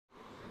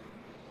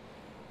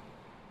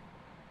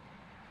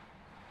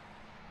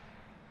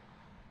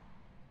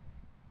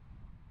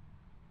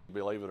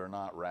Believe it or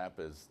not, wrap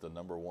is the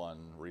 #1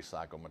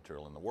 recycled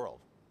material in the world,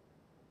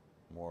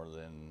 more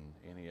than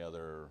any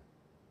other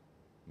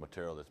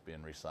material that's being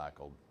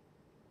recycled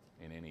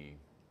in any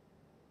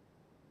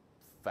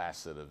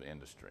facet of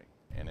industry.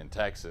 And in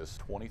Texas,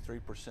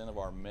 23% of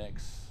our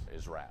mix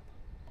is wrap,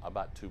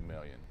 about 2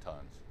 million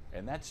tons.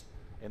 And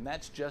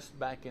that's just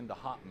back into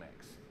hot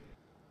mix.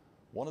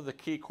 One of the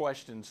key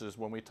questions is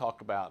when we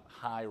talk about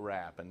high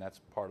wrap, and that's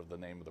part of the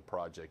name of the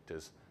project,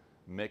 is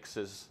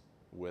mixes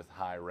with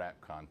high wrap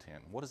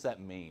content. What does that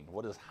mean?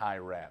 What is high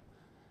wrap?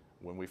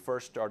 When we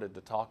first started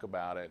to talk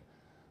about it,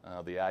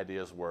 the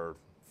ideas were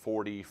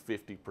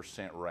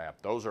 40–50%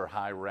 wrap. Those are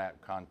high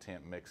wrap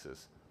content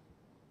mixes.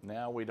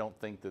 Now we don't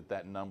think that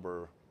that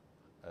number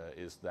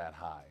is that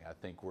high. I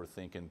think we're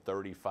thinking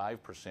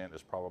 35%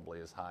 is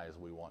probably as high as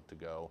we want to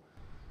go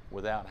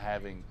without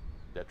having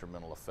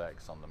detrimental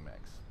effects on the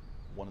mix.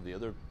 One of the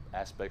other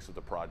aspects of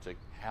the project,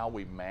 how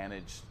we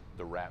manage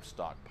the wrap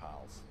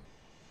stockpiles.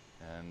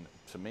 And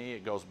to me,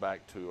 it goes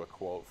back to a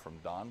quote from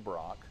Don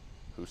Brock,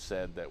 who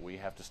said that we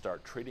have to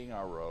start treating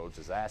our roads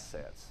as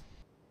assets,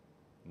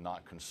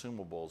 not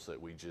consumables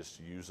that we just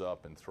use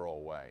up and throw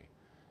away.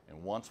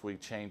 And once we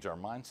change our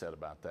mindset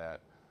about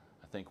that,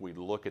 I think we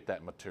look at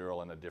that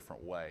material in a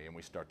different way and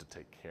we start to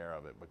take care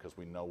of it because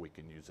we know we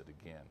can use it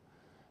again.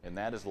 And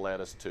that has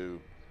led us to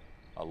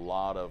a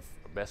lot of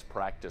best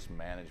practice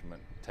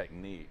management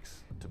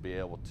techniques to be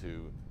able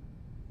to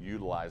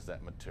utilize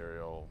that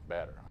material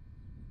better.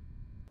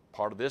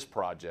 Part of this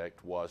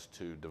project was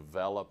to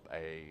develop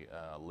a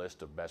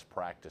list of best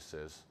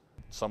practices.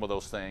 Some of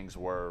those things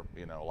were,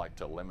 like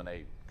to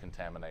eliminate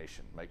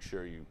contamination. Make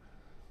sure you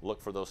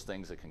look for those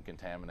things that can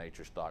contaminate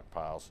your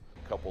stockpiles.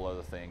 A couple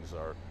other things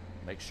are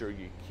make sure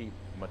you keep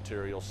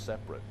materials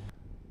separate.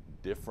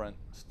 Different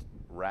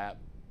wrap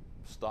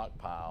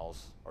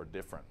stockpiles are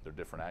different. They're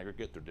different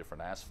aggregate, they're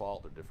different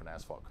asphalt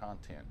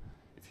content.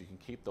 If you can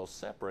keep those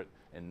separate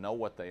and know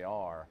what they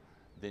are,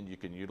 then you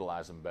can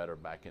utilize them better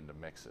back into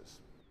mixes.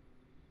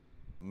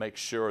 Make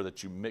sure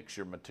that you mix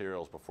your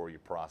materials before you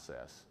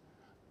process.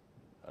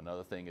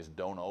 Another thing is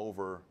don't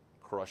over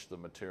crush the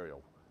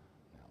material.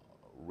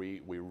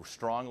 We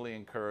strongly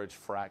encourage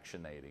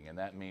fractionating, and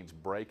that means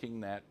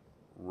breaking that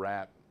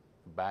wrap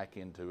back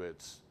into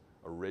its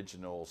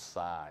original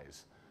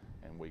size,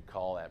 and we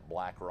call that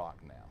black rock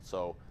now.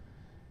 So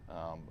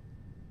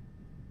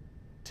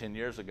 10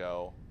 years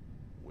ago,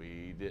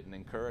 we didn't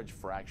encourage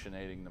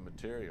fractionating the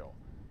material.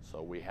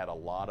 So we had a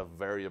lot of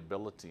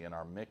variability in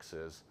our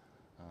mixes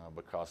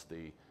because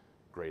the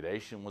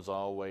gradation was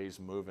always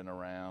moving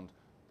around,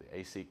 the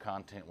AC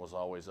content was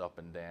always up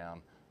and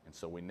down, and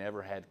so we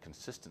never had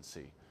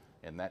consistency,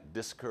 and that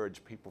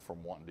discouraged people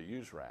from wanting to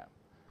use wrap.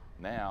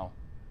 Now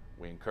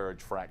we encourage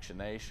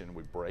fractionation.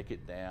 We break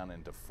it down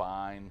into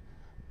fine,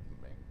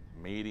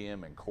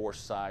 medium, and coarse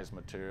size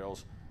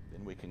materials.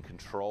 Then we can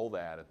control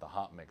that at the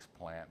hot mix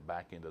plant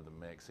back into the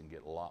mix and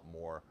get a lot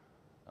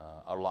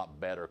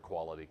better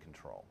quality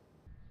control.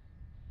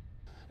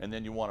 And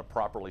then you want to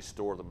properly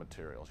store the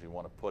materials. You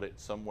want to put it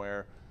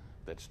somewhere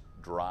that's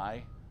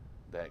dry,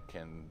 that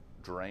can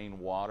drain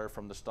water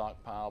from the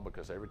stockpile,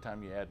 because every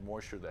time you add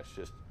moisture,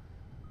 it's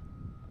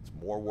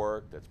more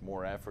work, that's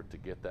more effort to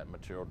get that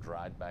material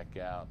dried back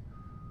out.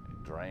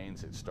 It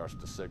drains, it starts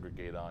to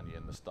segregate on you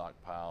in the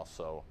stockpile.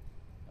 So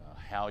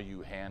how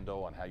you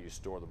handle and how you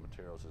store the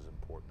materials is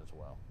important as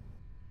well.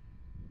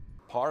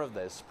 Part of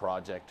this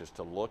project is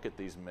to look at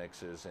these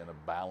mixes in a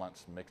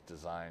balanced mix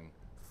design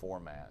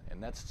format,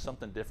 and that's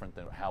something different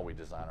than how we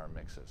design our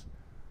mixes.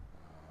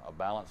 A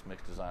balanced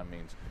mix design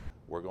means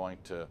we're going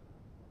to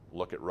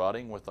look at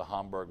rutting with the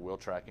Hamburg wheel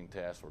tracking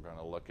test, we're going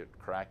to look at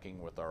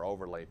cracking with our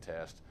overlay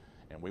test,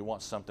 and we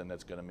want something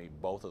that's going to meet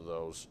both of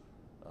those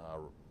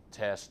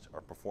test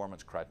or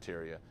performance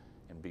criteria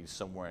and be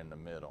somewhere in the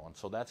middle. And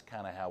so that's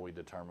kind of how we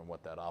determine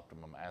what that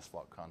optimum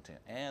asphalt content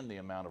and the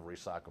amount of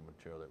recycled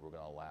material that we're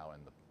going to allow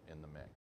in the mix.